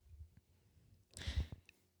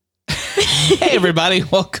Hey, everybody.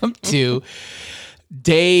 Welcome to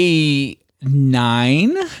day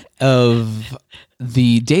 9 of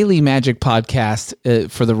the Daily Magic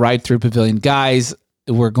podcast for the Ride Through Pavilion. Guys,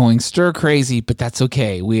 we're going stir crazy, but that's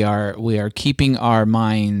okay. We are keeping our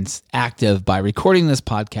minds active by recording this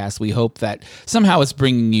podcast. We hope that somehow it's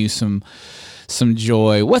bringing you some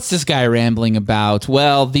joy. What's this guy rambling about?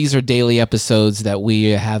 Well, these are daily episodes that we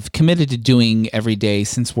have committed to doing every day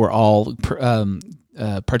since we're all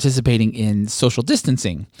participating in social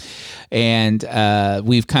distancing. And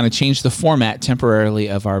we've kind of changed the format temporarily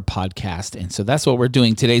of our podcast. And so that's what we're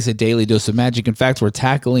doing. Today's a daily dose of magic. In fact, we're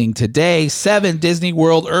tackling today 7 Disney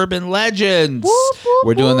World urban legends. Whoop, whoop,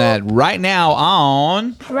 we're doing that right now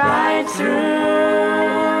on Ride Through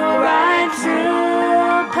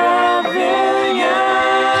Pavilion.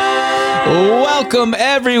 Welcome,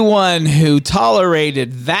 everyone who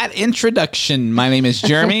tolerated that introduction. My name is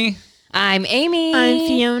Jeremy. I'm Amy. I'm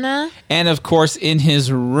Fiona. And of course, in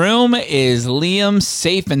his room is Liam,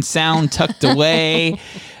 safe and sound, tucked away.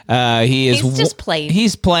 He's just playing.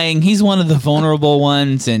 He's playing. He's one of the vulnerable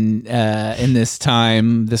ones in this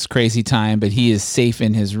time, this crazy time. But he is safe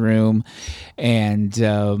in his room, and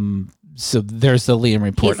so there's the Liam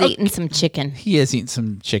report. He's eating some chicken. He is eating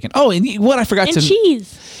some chicken. Oh, and what I forgot to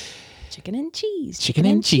cheese. Chicken and cheese. Chicken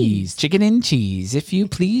and cheese. Chicken and cheese, if you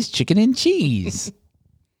please. Chicken and cheese.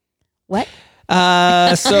 What?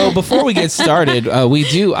 So before we get started,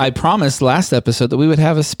 I promised last episode that we would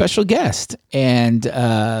have a special guest, and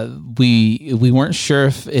we weren't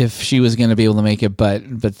sure if she was going to be able to make it, but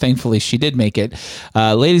thankfully she did make it.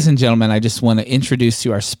 Ladies and gentlemen, I just want to introduce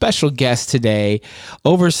you our special guest today,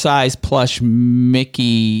 oversized plush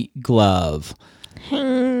Mickey Glove.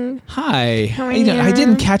 Hi. How are you? I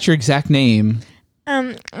didn't catch your exact name.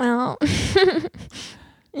 Well,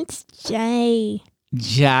 it's Jay.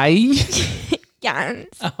 Jay? Yes.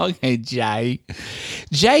 Okay, Jay.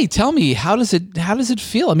 Jay, tell me, how does it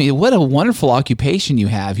feel? I mean, what a wonderful occupation you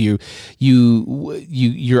have. You're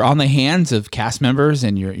on the hands of cast members,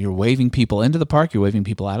 and you're waving people into the park. You're waving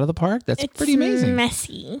people out of the park. That's pretty amazing.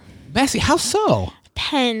 Messy. Messy. How so?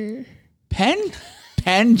 Pen.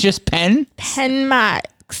 Just pen? Pen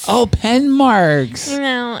marks. Oh, pen marks.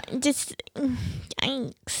 Just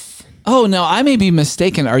yikes. Oh, no, I may be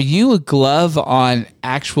mistaken. Are you a glove on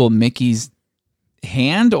actual Mickey's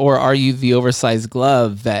hand, or are you the oversized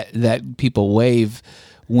glove that people wave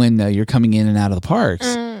when you're coming in and out of the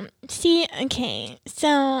parks? Okay.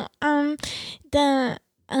 So, the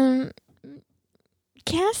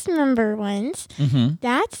cast member ones,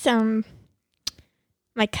 that's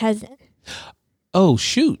my cousin. Oh,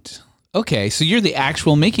 shoot. Okay, so you're the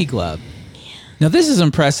actual Mickey glove. Yeah. Now, this is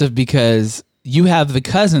impressive because you have the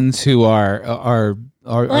cousins who are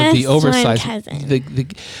the oversized cousin.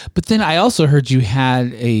 But then I also heard you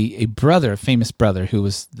had a brother, a famous brother, who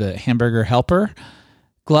was the hamburger helper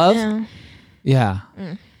glove. Yeah.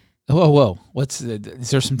 Whoa.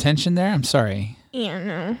 Is there some tension there? I'm sorry. Yeah,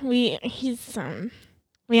 no. We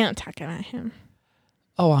don't talk about him.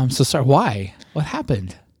 Oh, I'm so sorry. Why? What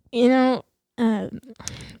happened?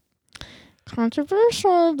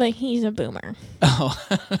 Controversial, but he's a boomer. Oh.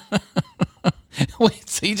 Wait,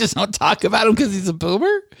 so you just don't talk about him because he's a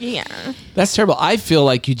boomer? Yeah. That's terrible. I feel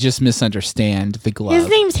like you just misunderstand the glove. His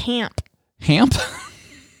name's Hamp. Hamp?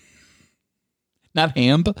 Not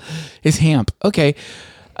Hamp? It's Hamp. Okay.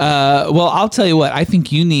 Well, I'll tell you what. I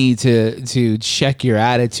think you need to check your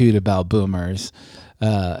attitude about boomers.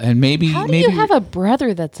 And maybe... How do you have a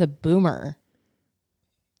brother that's a boomer?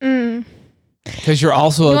 Because you're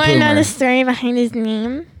also a boomer. You want to know the story behind his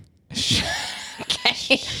name?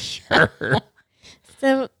 Okay. Sure.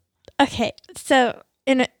 So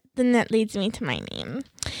then that leads me to my name.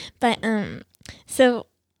 But so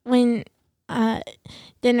when the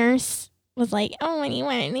nurse was like, "Oh, what do you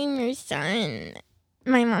want to name your son?"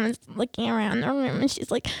 My mom is looking around the room and she's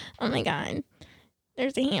like, "Oh my God,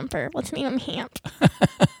 there's a hamper. Let's name him Hamp."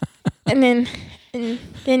 And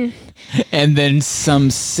then some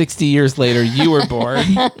 60 years later, you were born.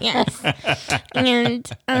 Yes. And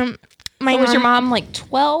was your mom like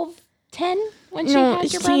 12, 10 when she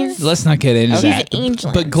had your brother? Let's not get into that. She's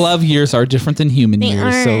ageless. But glove years are different than human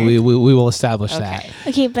years, so we will establish that.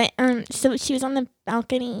 Okay, but so she was on the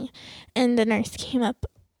balcony, and the nurse came up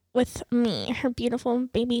with me, her beautiful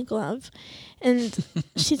baby glove, and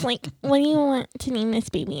she's like, "What do you want to name this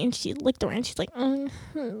baby?" And she looked around, she's like, and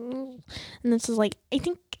this is like, "I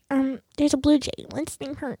think there's a blue jay. Let's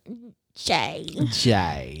name her Jay."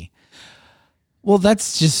 Jay. Well,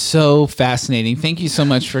 that's just so fascinating. Thank you so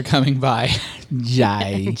much for coming by,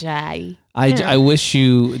 Jay. Jay. I wish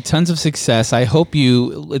you tons of success. I hope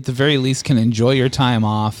you, at the very least, can enjoy your time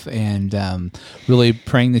off, and really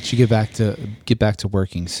praying that you get back to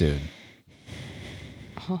working soon.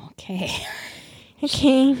 Okay.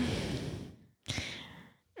 Okay.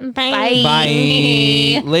 Bye.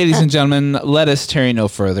 Bye. Ladies and gentlemen, let us tarry no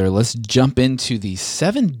further. Let's jump into the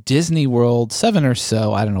 7 Disney World, 7 or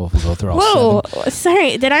so. I don't know if we'll go through all 7.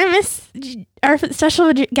 Sorry. Did I miss our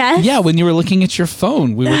special guest? Yeah, when you were looking at your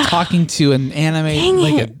phone, we were talking to an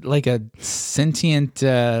anime, like a sentient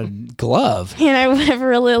glove. And I would have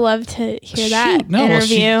really loved to hear that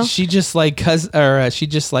interview. She just like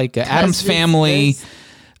Adam's Family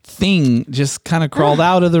thing just kind of crawled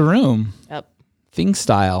out of the room. Yep. Thing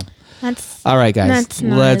style. That's all right, guys.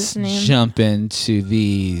 Let's his name. jump into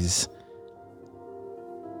these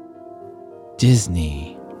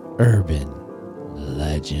Disney urban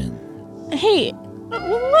legends. Hey,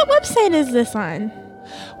 what website is this on?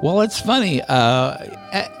 Well, it's funny.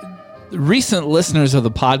 Recent listeners of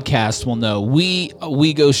the podcast will know we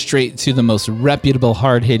go straight to the most reputable,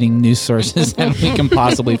 hard-hitting news sources that we can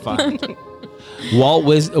possibly find. Walt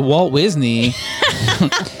Disney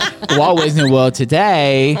World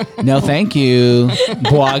Today, no thank you.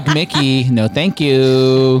 Blog Mickey, no thank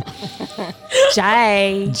you.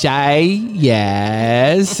 Jay,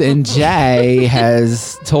 yes, and Jay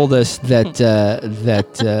has told us that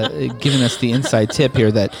given us the inside tip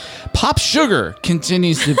here that Pop Sugar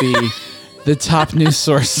continues to be the top news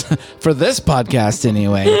source for this podcast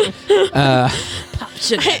anyway. Pop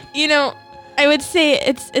Sugar. I would say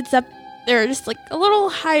it's up there, just like a little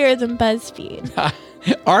higher than BuzzFeed.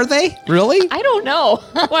 Are they really? I don't know.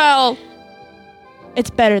 Well,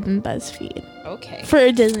 it's better than BuzzFeed. Okay.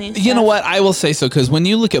 For Disney stuff. You know what? I will say so, because when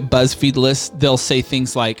you look at BuzzFeed lists, they'll say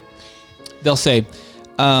things like the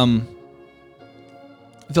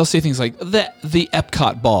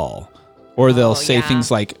Epcot ball, or they'll say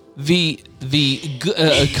things like the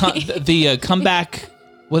comeback.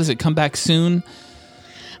 What is it? Comeback soon.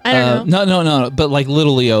 I don't know. No. But like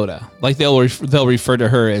Little Leota, like they'll refer to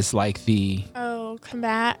her as like the come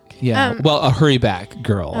back. Yeah. A hurry back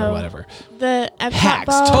girl or whatever. The Epcot hacks,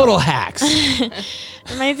 ball. total hacks.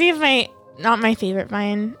 Reminds me of not my favorite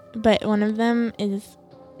Vine, but one of them is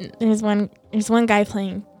there's one guy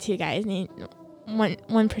playing 2 guys, and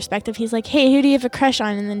one perspective he's like, hey, who do you have a crush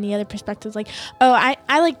on? And then the other perspective's like, oh, I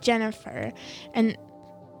like Jennifer. And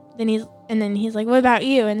then he's like, what about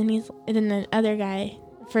you? And then the other guy,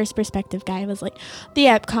 first perspective guy, was like, the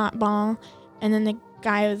Epcot ball. And then the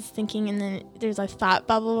guy was thinking, and then there's a thought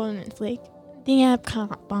bubble, and it's like, the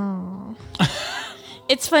Epcot ball.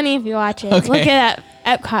 It's funny if you watch it. Okay. Look at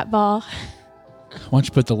that Epcot ball. Why don't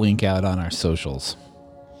you put the link out on our socials?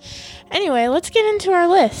 Anyway, let's get into our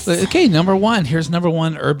list. Okay, number 1. Here's number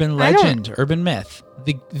 1 urban legend, urban myth.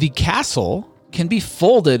 The castle can be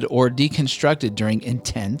folded or deconstructed during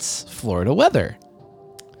intense Florida weather.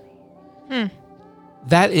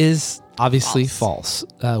 That is obviously false.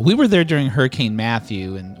 We were there during Hurricane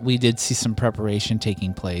Matthew, and we did see some preparation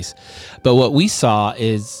taking place. But what we saw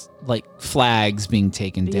is like flags being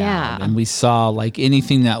taken down, and we saw like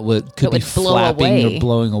anything that could be flapping or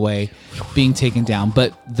blowing away being taken down.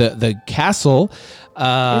 But the castle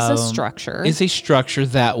is a structure. Is a structure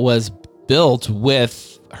that was built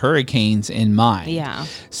with hurricanes in mind. Yeah.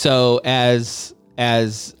 So as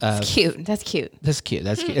it's cute. That's cute. That's cute.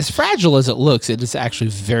 As fragile as it looks, it is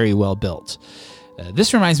actually very well built.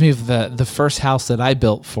 This reminds me of the first house that I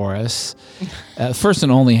built for us, first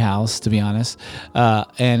and only house, to be honest.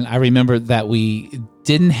 And I remember that we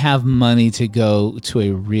didn't have money to go to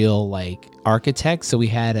a real architect, so we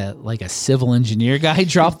had a civil engineer guy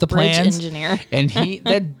drop the plans. Bridge engineer, and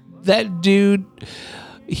that dude.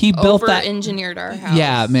 He built that. Over-engineered our house.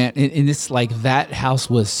 Yeah, man. And it's like that house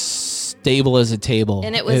was stable as a table.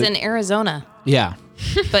 And it was in Arizona. Yeah.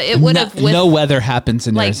 But it would have... No weather happens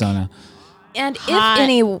in Arizona. And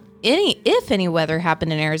if any weather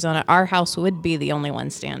happened in Arizona, our house would be the only one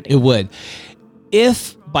standing. It would.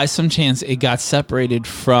 If by some chance it got separated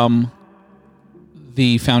from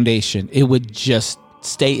the foundation, it would just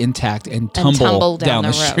stay intact and tumble down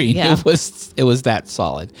the street. Yeah. It was that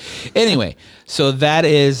solid. Anyway, so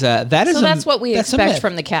that's what we expect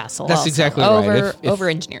from the castle. That's also exactly right. Over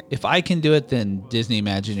engineered. If I can do it, then Disney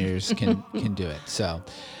Imagineers can do it. So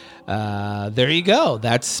there you go.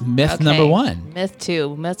 That's myth number 1. Myth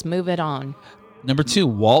 2. Let's move it on. Number 2,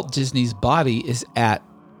 Walt Disney's body is at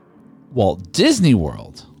Walt Disney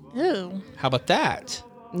World. Ooh. How about that?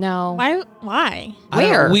 No. Why?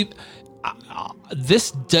 Where?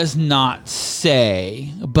 This does not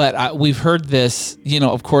say, but we've heard this.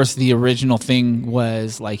 Of course, the original thing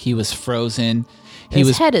was like he was frozen.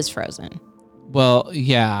 His head is frozen. Well,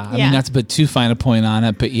 yeah. I Yeah. mean, not to put too fine a point on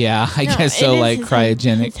it, but yeah, I No, guess it so. is Like his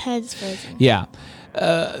cryogenic. His head's frozen. Yeah.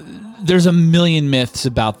 There's a million myths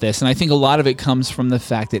about this, and I think a lot of it comes from the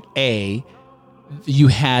fact that you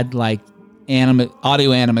had like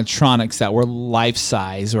audio animatronics that were life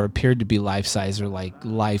size or appeared to be life size or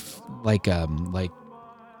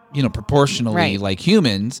proportionally Right. like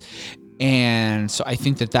humans. And so I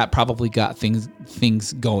think that probably got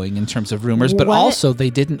things going in terms of rumors, but What? also they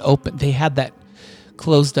didn't open. They had that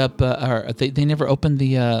closed up, or they never opened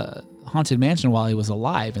the haunted mansion while he was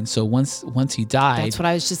alive. And so once he died, That's what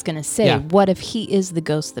I was just gonna say. Yeah. What if he is the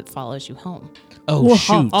ghost that follows you home? oh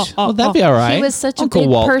shoot, well that'd be all right. He was such a Uncle big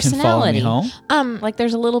Walt personality. Can follow me home. Like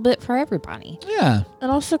there's a little bit for everybody. Yeah, It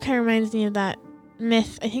also kind of reminds me of that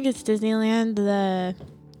myth. I think it's Disneyland, the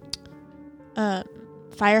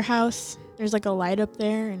firehouse. There's like a light up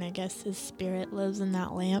there, and I guess his spirit lives in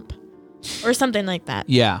that lamp, or something like that.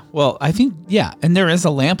 yeah. Well, I think and there is a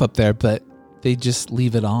lamp up there, but they just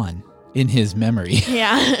leave it on in his memory.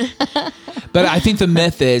 Yeah. But I think the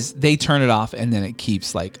myth is they turn it off and then it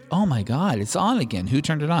keeps like, oh my God, it's on again. Who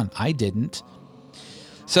turned it on? I didn't.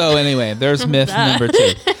 So anyway, there's myth number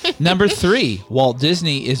 2. Number 3, Walt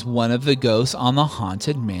Disney is one of the ghosts on the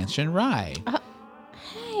Haunted Mansion ride.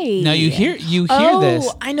 Hey. Now you hear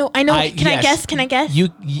this. I know. Can I yes. guess? Can I guess?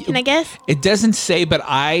 Can I guess? It doesn't say, but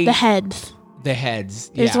The heads. the heads.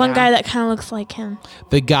 There's yeah. one guy that kind of looks like him.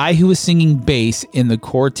 The guy who was singing bass in the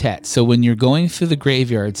quartet. So when you're going through the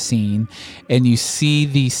graveyard scene and you see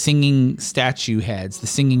the singing statue heads, the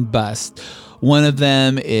singing bust, one of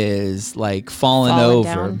them is like fallen over,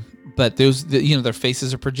 down. but their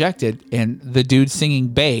faces are projected, and the dude singing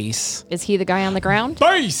bass. Is he the guy on the ground?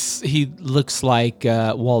 Bass. He looks like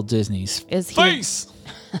Walt Disney's Is he? face.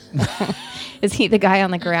 Is he the guy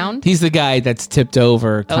on the ground? He's the guy that's tipped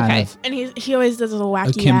over, kind Okay. of. And he always does little wacky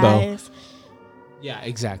Akimbo. eyes. Yeah,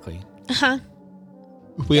 exactly. Uh-huh.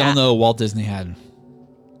 We all Yeah. know Walt Disney had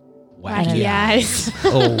wacky Wacky eyes. eyes.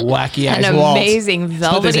 Oh, wacky eyes, An Walt. amazing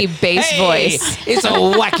That's what they velvety say. bass Hey, voice. It's a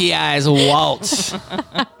wacky eyes, Walt.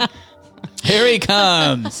 Here he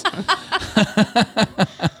comes.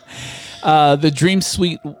 The Dream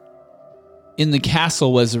Suite in the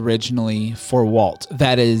castle was originally for Walt.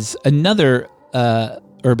 That is another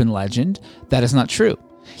urban legend. That is not true.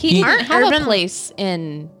 He didn't Aren't have a urban- place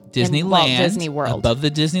in Disneyland, Walt Disney World, above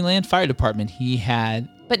the Disneyland Fire Department, he had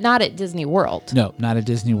but not at Disney World. no, not a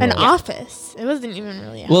Disney World. An office. It wasn't even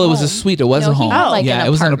really a Well, it was a home. suite. It was No, a he home. had, like, yeah, an it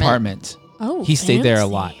was an apartment. apartment. Oh, He stayed there a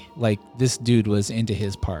fancy. lot. Like this dude was into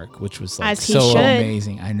his park, which was like As he so should.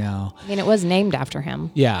 amazing. I know. I mean, it was named after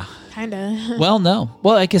him. Yeah. Kinda. Well, no.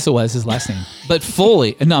 Well, I guess it was his last name, but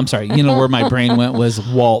fully. No, I'm sorry. You know where my brain went was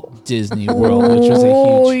Walt Disney World, which was a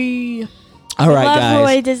huge. All right, Love guys.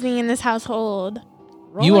 Roy Disney in this household.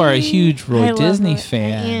 You are a huge Roy I love Disney Roy.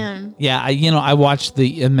 fan. I am. Yeah, I watched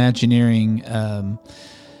the Imagineering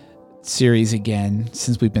series again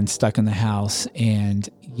since we've been stuck in the house, and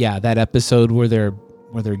yeah, that episode where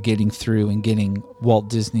they're getting through and getting Walt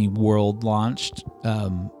Disney World launched,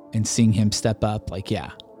 and seeing him step up, like Yeah.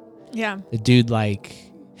 the dude, like,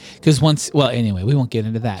 because anyway, we won't get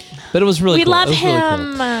into that, but it was really We cool. love It was really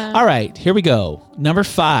cool. him. All right, here we go. Number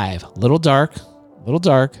 5, little dark.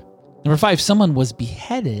 Number 5, someone was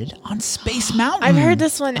beheaded on Space Mountain. I've heard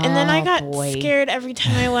this one, and then I Oh, got boy. scared every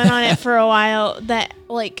time I went on it for a while that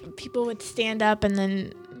like people would stand up and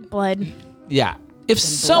then blood. Yeah. If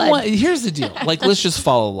someone, here's the deal. Like, let's just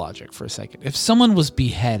follow logic for a second. If someone was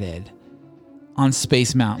beheaded on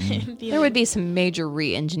Space Mountain, There would be some major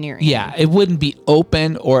re-engineering. yeah, it wouldn't be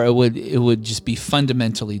open, or it would just be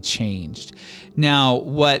fundamentally changed. Now,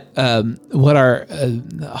 what our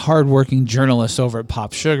hardworking journalists over at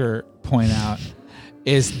Pop Sugar point out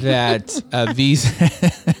is that these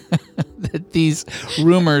that these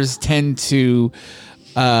rumors tend to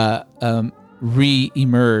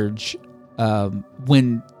re-emerge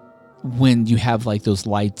when you have like those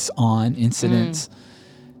lights on incidents.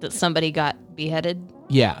 That somebody got beheaded.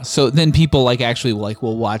 Yeah. So then people like actually like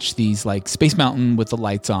will watch these like Space Mountain with the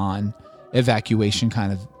lights on evacuation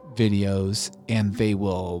kind of videos, and they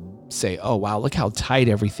will say, "Oh wow, look how tight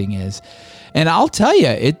everything is." And I'll tell you,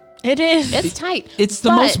 It is. It's tight. it's the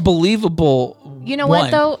But most believable. You know one.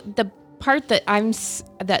 what though? The part that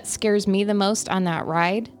that scares me the most on that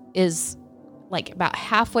ride is like about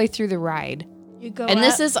halfway through the ride, You go and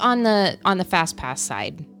this up. is on the fast pass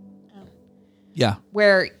side, Yeah.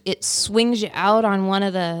 where it swings you out on one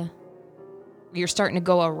of you're starting to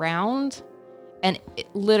go around, and it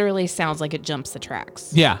literally sounds like it jumps the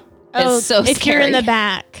tracks. Yeah. Oh, It's so if you're in scary. the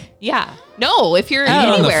back. Yeah. No, if you're on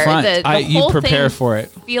the anywhere, front. the You whole prepare thing for it.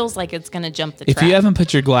 feels like it's going to jump the If track. you haven't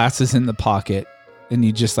put your glasses in the pocket and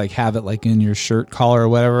you just like have it like in your shirt collar or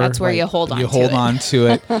whatever, That's where like, you hold on You to hold it. on to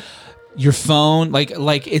it. Your phone, like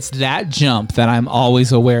it's that jump that I'm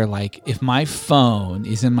always aware. Like if my phone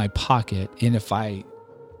is in my pocket and if I,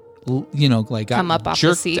 like got Come up off the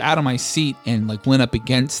jerked seat. out of my seat and like went up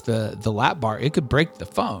against the lap bar, it could break the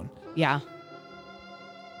phone. Yeah.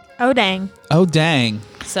 Oh, dang. Oh dang!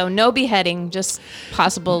 So no beheading, just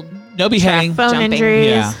possible. No beheading. Phone Jumping. injuries.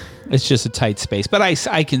 Yeah, it's just a tight space. But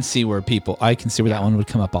I can see where that one would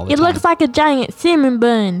come up all the It time. looks like a giant cinnamon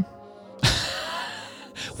bun.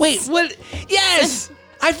 Wait, what? Yes,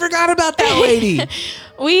 I forgot about that lady.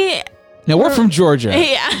 We, Now we're from Georgia,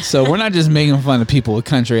 yeah. so we're not just making fun of people with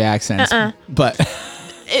country accents, but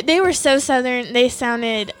They were so southern, they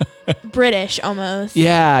sounded British almost.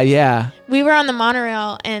 yeah. We were on the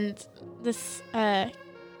monorail, and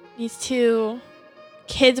these two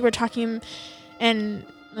kids were talking, and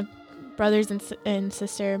the brothers and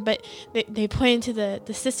sister, but they pointed to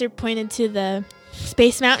the sister pointed to the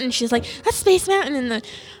Space Mountain. She's like, "That's Space Mountain," and the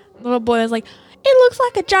little boy was like, "It looks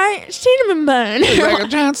like a giant cinnamon bun." Like a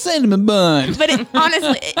giant cinnamon bun. But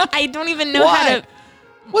honestly, I don't even know how to.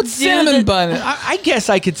 What's do cinnamon the- bun? I guess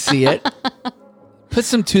I could see it. Put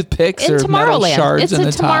some toothpicks In or metal Tomorrowland. shards It's in a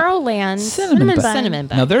the top. Tomorrowland Cinnamon bun. cinnamon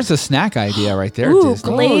bun. Now there's a snack idea right there, Ooh,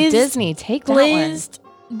 Disney. glazed- Disney, take that one. Glazed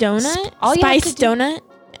donut, all you have spiced to do- donut,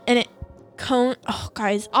 and it cone. Oh,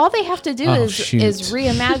 guys, All they have to do Oh, is shoot.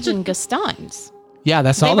 reimagine Gaston's. Yeah,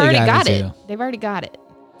 that's all They've they already got do. it. They've already got it.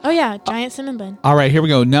 oh yeah, giant cinnamon bun. All right, here we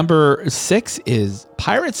go. Number 6 is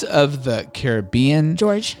Pirates of the Caribbean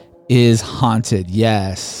George. is haunted.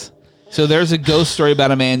 Yes. So there's a ghost story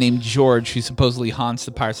about a man named George who supposedly haunts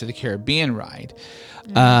the Pirates of the Caribbean ride.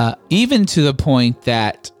 Even to the point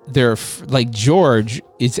that George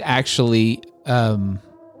is actually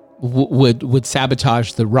would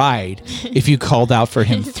sabotage the ride if you called out for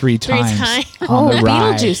him three times on the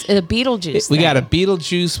ride. Beetlejuice. We got a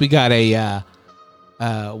Beetlejuice. We got a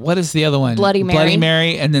what is the other one? Bloody Mary. Bloody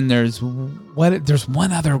Mary, and then there's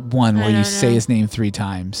one other one where you don't say know. his name 3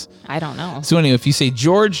 times. I don't know. So anyway, if you say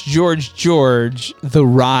George, George, George, the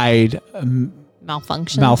ride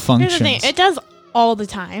Malfunction. malfunctions. Here's the thing, it does all the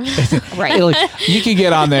time. Right. Like, you can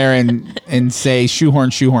get on there and say shoehorn,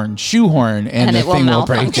 shoehorn, shoehorn, and the it will thing will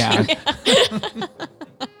break down.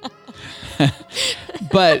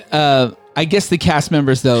 But I guess the cast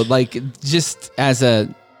members, though, like just as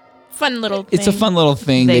Fun little thing. it's a fun little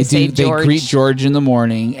thing. They say They George. greet George in the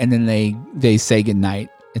morning, and then they say goodnight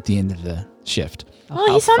at the end of the shift. Well,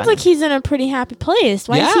 How he sounds funny. like he's in a pretty happy place.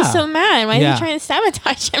 Why is Yeah. he so mad? Why Yeah. is he trying to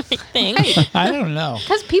sabotage everything? I don't know.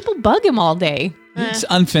 Because people bug him all day. It's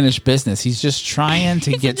unfinished business. He's just trying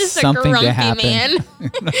to get Just something a grumpy to happen. man.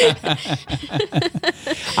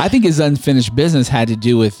 I think his unfinished business had to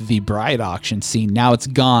do with the bride auction scene. Now it's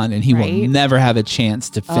gone, and he will Right. never have a chance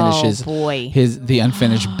to finish Oh, boy. the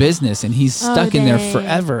unfinished business, and he's stuck in there dang.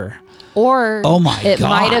 forever. Or Oh my it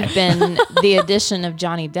might God. have been the addition of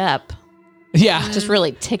Johnny Depp. Yeah, Just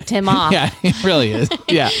really ticked him off. yeah, it really is.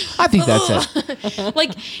 Yeah, I think that's it.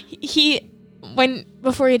 Like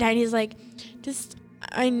before he died, he's like, just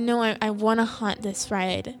I know I want to haunt this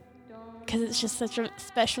ride because it's just such a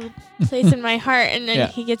special place in my heart. And then Yeah.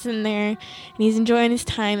 he gets in there and he's enjoying his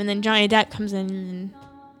time, and then Johnny Depp comes in and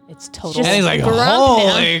It's total. Just And he's like, grump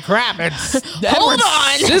 "Holy crap! It's Edward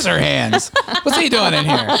on. Scissorhands. What's he doing in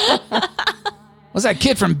here? What's that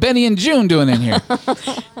kid from Benny and June doing in here? who's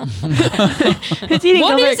eating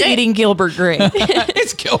What Gilbert is Grape? eating Gilbert Grape?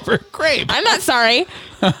 It's Gilbert Grape. I'm not sorry.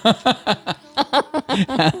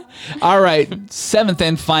 All right, 7th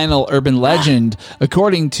and final urban legend,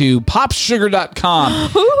 according to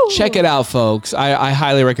popsugar.com. Check it out, folks. I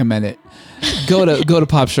highly recommend it. Go to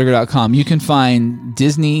popsugar.com. You can find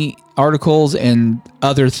Disney articles and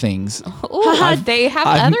other things. Ooh, they have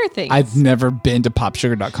other things. I've never been to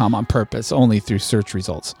popsugar.com on purpose, only through search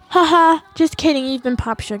results. Haha, just kidding. You've been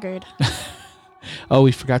pop sugared. Oh,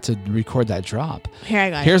 we forgot to record that drop. Here I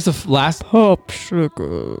got Here's the last pop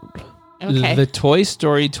sugar. Okay. The Toy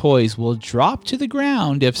Story toys will drop to the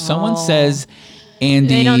ground if someone says Andy's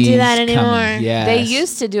They don't do that coming. anymore. Yes. They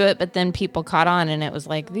used to do it, but then people caught on, and it was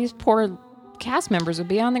like these poor cast members would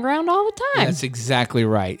be on the ground all the time. That's exactly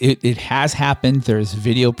right. It has happened. There's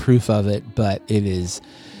video proof of it, but it is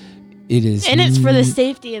And it's for the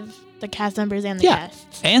safety of the cast members and the yeah,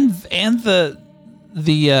 guests. and the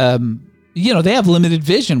they have limited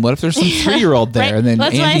vision. What if there's some 3-year-old there Right. and then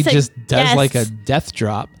That's why I Andy said just does yes. like a death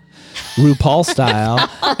drop, RuPaul style.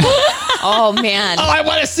 Oh man! Oh, I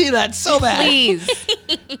want to see that so bad. Please,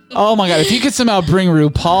 Oh my God. If you could somehow bring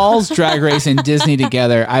RuPaul's Drag Race and Disney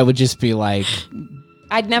together, I would just be like,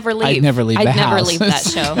 I'd never leave. I'd never leave the I'd never house. leave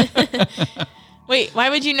that show. Wait, why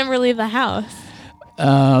would you never leave the house?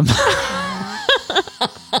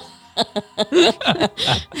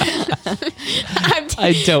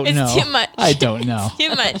 I don't it's know. too much. I don't know. Too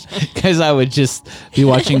much. Because I would just be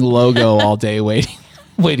watching Logo all day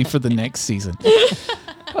waiting for the next season.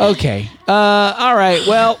 Okay. All right.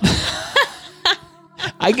 Well,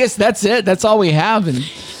 I guess that's it. That's all we have.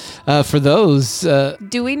 And for those,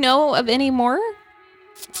 Do we know of any more?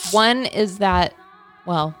 One is that,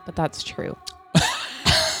 well, but that's true.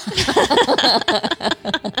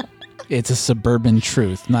 it's a suburban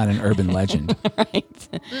truth, not an urban legend. Right.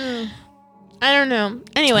 I don't know.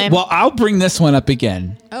 Anyway. Well, I'll bring this one up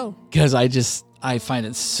again Oh. because I find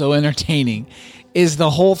it so entertaining. Is the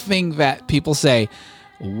whole thing that people say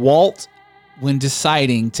Walt, when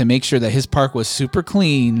deciding to make sure that his park was super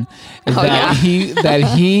clean, that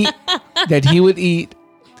he would eat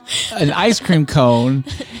an ice cream cone,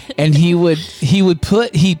 and he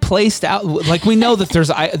placed out, like, we know that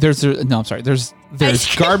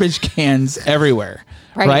there's garbage cans everywhere,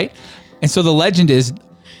 right? And so the legend is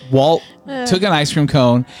Walt took an ice cream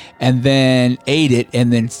cone and then ate it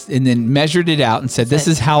and then measured it out and said, this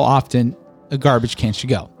is how often a garbage can should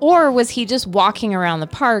go. Or was he just walking around the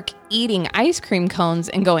park eating ice cream cones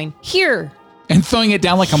and going, here, and throwing it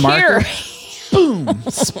down like a marker? Boom,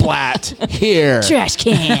 splat, here. trash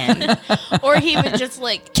can. Or he would just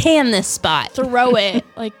like Can this spot. throw it,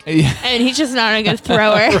 like, Yeah. and he's just not a good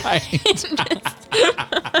thrower. Right.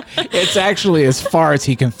 It's actually as far as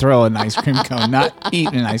he can throw an ice cream cone, not eat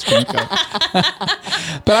an ice cream cone.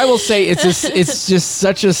 But I will say it's just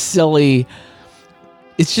such a silly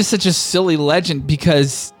legend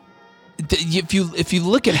because if you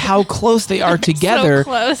look at how close they are together, So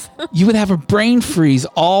close. you would have a brain freeze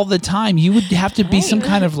all the time. You would have to be some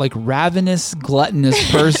kind of like ravenous,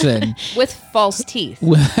 gluttonous person, With false teeth.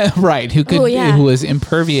 right? Who was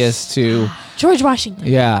impervious to, George Washington.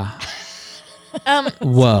 yeah.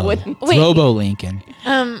 Whoa, Wouldn't- Wait. Robo Lincoln.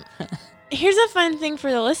 Here's a fun thing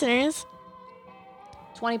for the listeners.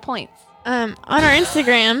 20 points. On our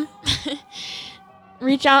Instagram,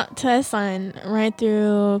 reach out to us on Ride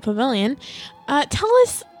Through Pavilion. Tell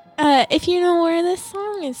us if you know where this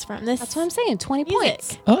song is from. That's what I'm saying. 20 Music.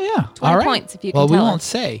 points. Oh yeah, 20 all right. points if you can well, we tell won't us.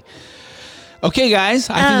 say. Okay, guys,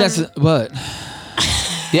 I think that's what.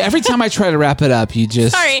 Yeah, every time I try to wrap it up, you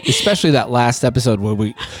just, Sorry. especially that last episode where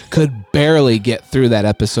we could barely get through that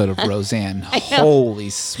episode of Roseanne. Holy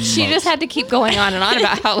smokes! She just had to keep going on and on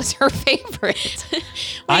about how it was her favorite.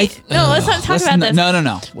 Wait, no, let's not talk about this. No.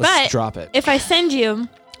 Let's But drop it. if I send you,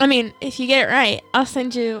 if you get it right, I'll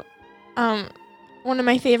send you one of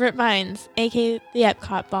my favorite vines, aka the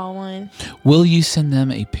Epcot ball one. Will you send them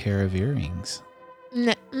a pair of earrings?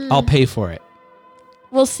 I'll pay for it.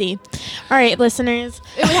 We'll see. All right, listeners.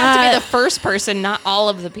 It would have to be the first person, not all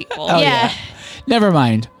of the people. Oh, yeah. Never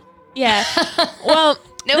mind. Yeah. Well,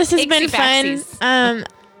 No this has been ixie fun.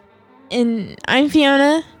 And I'm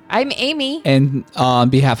Fiona. I'm Amy. And on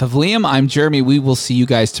behalf of Liam, I'm Jeremy. We will see you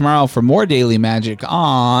guys tomorrow for more Daily Magic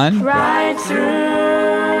on Ride Through